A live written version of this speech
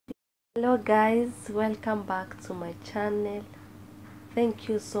Hello guys, welcome back to my channel. Thank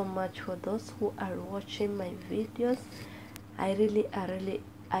you so much for those who are watching my videos. I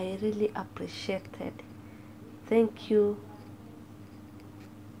really appreciate it. Thank you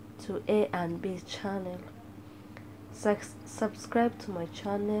to A and B channel. Subscribe to my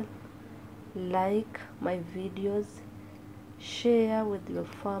channel, like my videos, share with your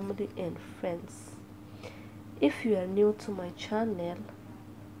family and friends. If you are new to my channel,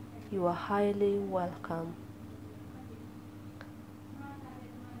 you are highly welcome.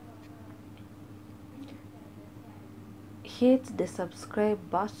 Hit the subscribe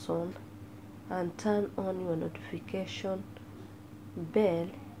button and turn on your notification bell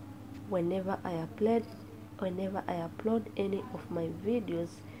whenever I upload any of my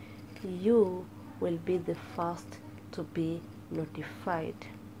videos. You will be the first to be notified.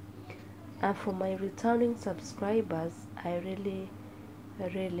 And for my returning subscribers, I really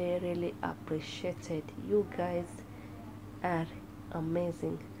appreciate it. You guys are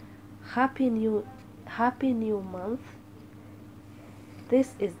amazing. Happy new month.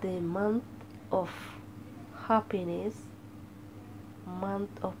 This is the month of happiness,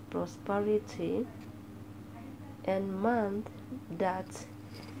 month of prosperity, and month that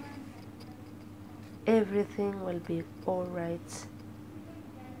everything will be alright.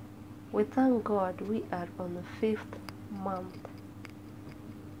 We thank God we are on the 5th month.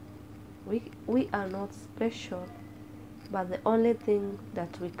 We are not special, but the only thing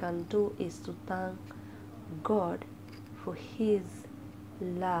that we can do is to thank God for His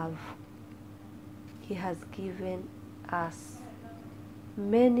love He has given us.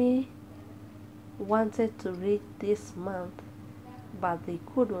 Many wanted to reach this month, but they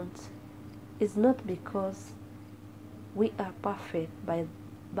couldn't. It's not because we are perfect,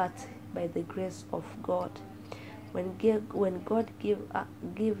 but by the grace of God. When God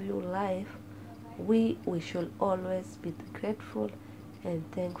give you life, we should always be grateful and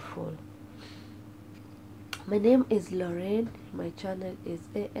thankful. My name is Lorraine. My channel is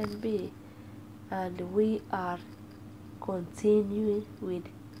A&B, and we are continuing with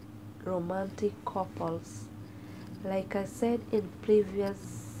romantic couples. Like I said in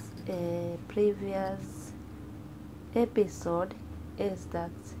previous episode, is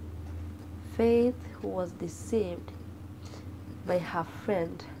that Faith was deceived by her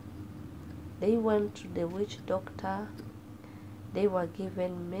friend. They went to the witch doctor. They were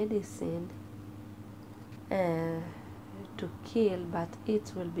given medicine to kill, but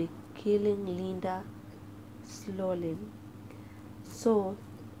it will be killing Linda slowly. So, on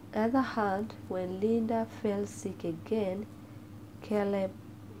the other hand, when Linda fell sick again,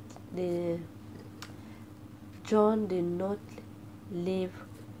 John did not leave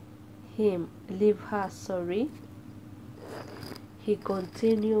her. He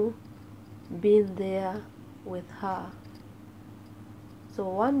continued being there with her. So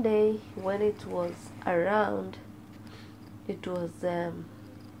one day when it was around, it was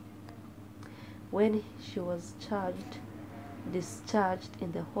when she was discharged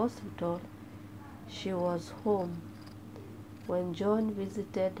in the hospital, she was home. When John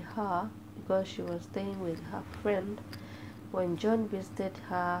visited her, because she was staying with her friend, when John visited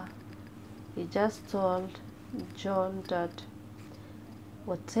her, he just told John that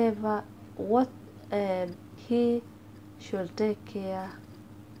he should take care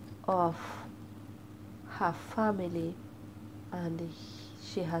of her family, and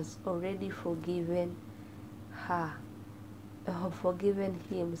she has already forgiven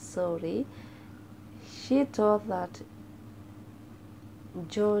him. She thought that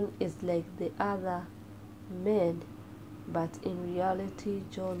John is like the other men, but in reality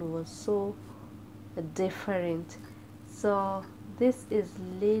John was so different. So this is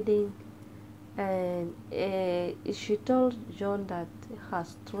leading, and she told John that her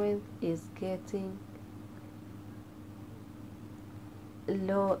strength is getting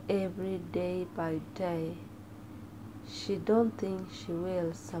low every day by day. She don't think she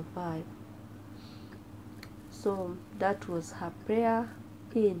will survive. So that was her prayer.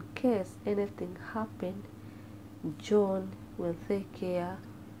 In case anything happened, John will take care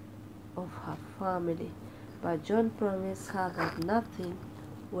of her family. But John promised her that nothing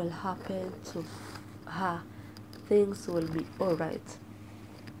will happen to her. Things will be alright.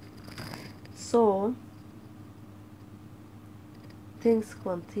 So things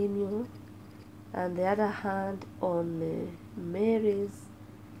continue. On the other hand, on Mary's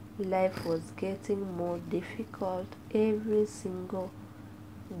life was getting more difficult every single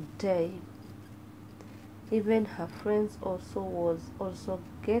day. Even her friends was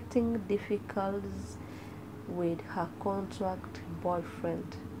getting difficulties with her contract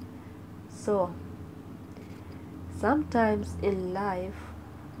boyfriend. So sometimes in life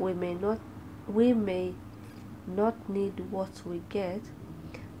we may not need what we get,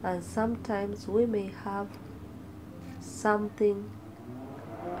 and sometimes we may have something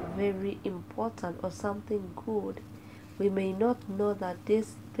very important or something good. We may not know that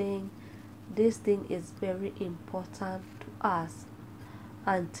this thing is very important to us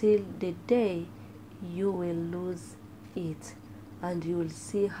until the day you will lose it, and you will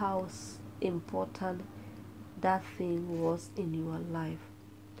see how important that thing was in your life.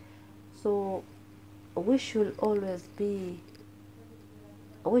 So we should always be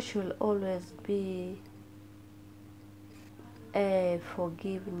a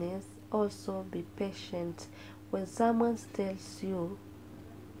forgiveness. Also be patient when someone tells you,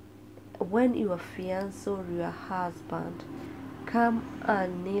 when your fiancé or your husband come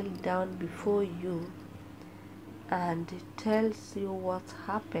and kneel down before you and tells you what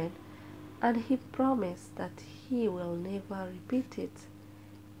happened, and he promised that he will never repeat it.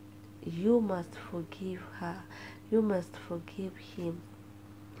 You must forgive her, you must forgive him.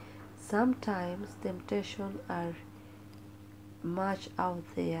 Sometimes temptations are much out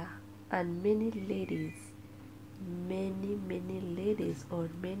there, and many ladies or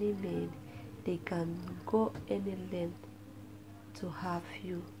many men, they can go any length to have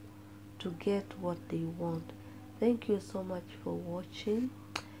you, to get what they want. Thank you so much for watching.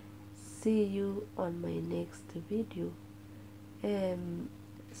 See you on my next video.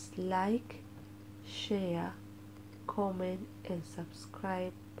 Like, share, comment and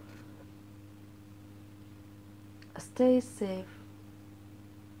subscribe. Stay safe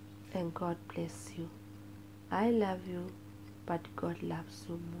and God bless you. I love you, but God loves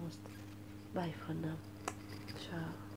you most. Bye for now. Ciao.